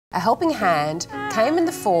A helping hand came in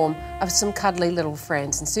the form of some cuddly little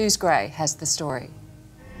friends, and Suze Gray has the story.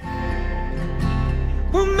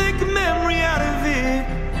 We'll make a memory out of it.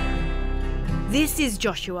 This is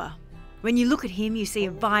Joshua. When you look at him, you see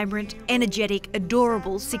a vibrant, energetic,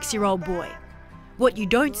 adorable 6-year-old boy. What you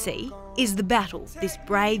don't see is the battle this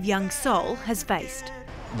brave young soul has faced.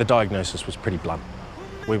 The diagnosis was pretty blunt.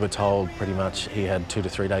 We were told pretty much he had 2 to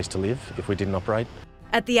 3 days to live if we didn't operate.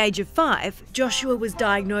 At the age of 5, Joshua was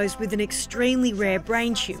diagnosed with an extremely rare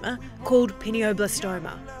brain tumour called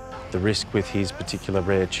pineoblastoma. The risk with his particular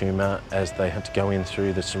rare tumour, as they had to go in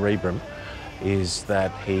through the cerebrum, is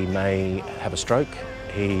that he may have a stroke,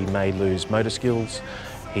 he may lose motor skills,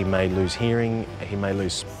 he may lose hearing, he may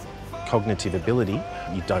lose cognitive ability.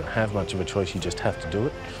 You don't have much of a choice, you just have to do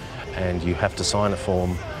it. And you have to sign a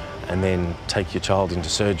form and then take your child into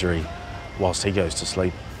surgery whilst he goes to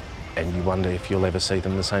sleep, and you wonder if you'll ever see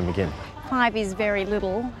them the same again. 5 is very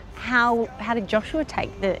little. How did Joshua take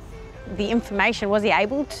the information? Was he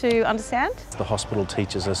able to understand? The hospital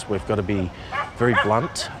teaches us we've got to be very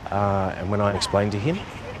blunt, and when I explained to him,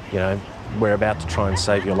 you know, we're about to try and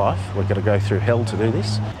save your life, we're going to go through hell to do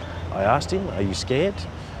this. I asked him, are you scared?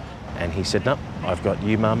 And he said, no, I've got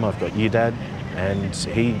you, Mum, I've got you, Dad. And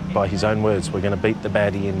he, by his own words, we're going to beat the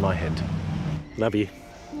baddie in my head. Love you.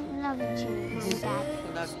 Love you, Dad.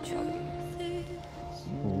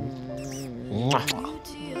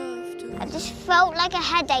 I just felt like a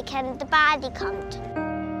headache and the baddie come.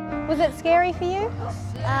 Was it scary for you?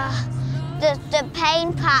 The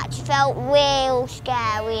pain patch felt real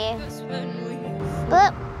scary.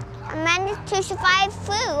 But I managed to survive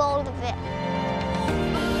through all of it.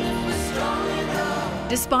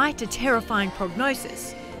 Despite a terrifying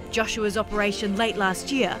prognosis, Joshua's operation late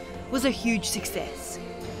last year was a huge success.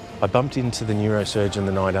 I bumped into the neurosurgeon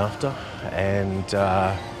the night after, and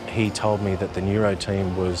he told me that the neuro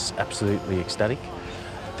team was absolutely ecstatic,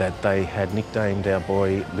 that they had nicknamed our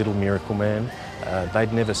boy Little Miracle Man.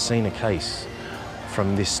 They'd never seen a case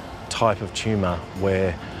from this type of tumour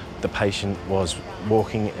where the patient was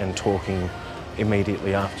walking and talking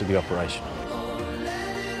immediately after the operation.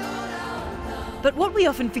 But what we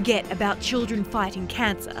often forget about children fighting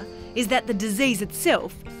cancer is that the disease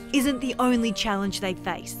itself isn't the only challenge they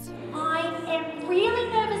face. I am really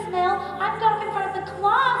nervous, Mel. I've got up in front of the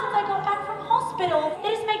class since I got back from hospital. They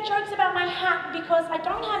just make jokes about my hat because I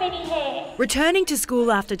don't have any hair. Returning to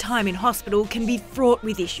school after time in hospital can be fraught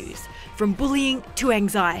with issues, from bullying to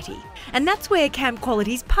anxiety. And that's where Camp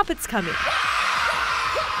Quality's puppets come in.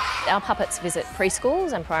 Our puppets visit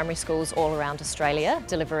preschools and primary schools all around Australia,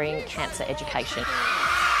 delivering cancer education.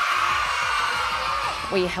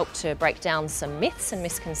 We help to break down some myths and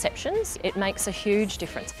misconceptions. It makes a huge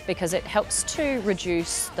difference because it helps to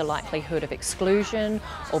reduce the likelihood of exclusion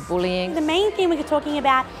or bullying. The main thing we're talking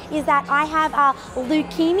about is that I have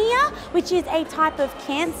leukemia, which is a type of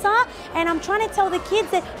cancer, and I'm trying to tell the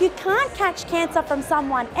kids that you can't catch cancer from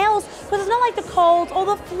someone else because it's not like the cold or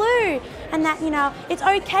the flu, and that, you know, it's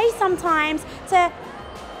okay sometimes to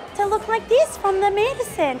look like this from the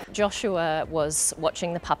medicine. Joshua was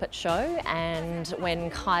watching the puppet show, and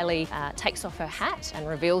when Kylie takes off her hat and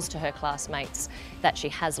reveals to her classmates that she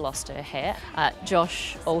has lost her hair,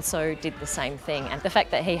 Josh also did the same thing. And the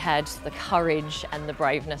fact that he had the courage and the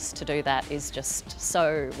braveness to do that is just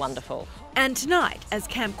so wonderful. And tonight, as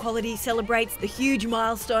Camp Quality celebrates the huge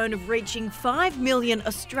milestone of reaching 5 million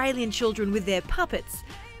Australian children with their puppets,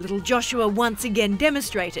 little Joshua once again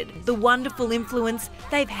demonstrated the wonderful influence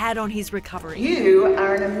they've had on his recovery. You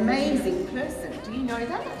are an amazing person. Do you know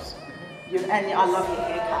that? And I love your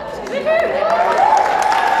haircut.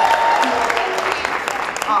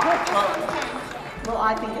 Well,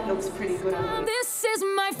 I think it looks pretty good on you. This is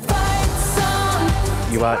my fight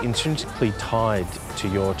song. You are intrinsically tied to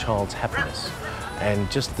your child's happiness, and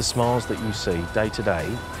just the smiles that you see day to day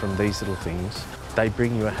from these little things, they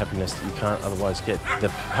bring you a happiness that you can't otherwise get. The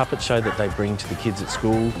puppet show that they bring to the kids at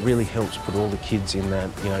school really helps put all the kids in that,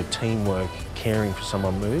 you know, teamwork, caring for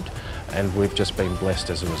someone mood, and we've just been blessed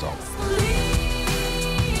as a result.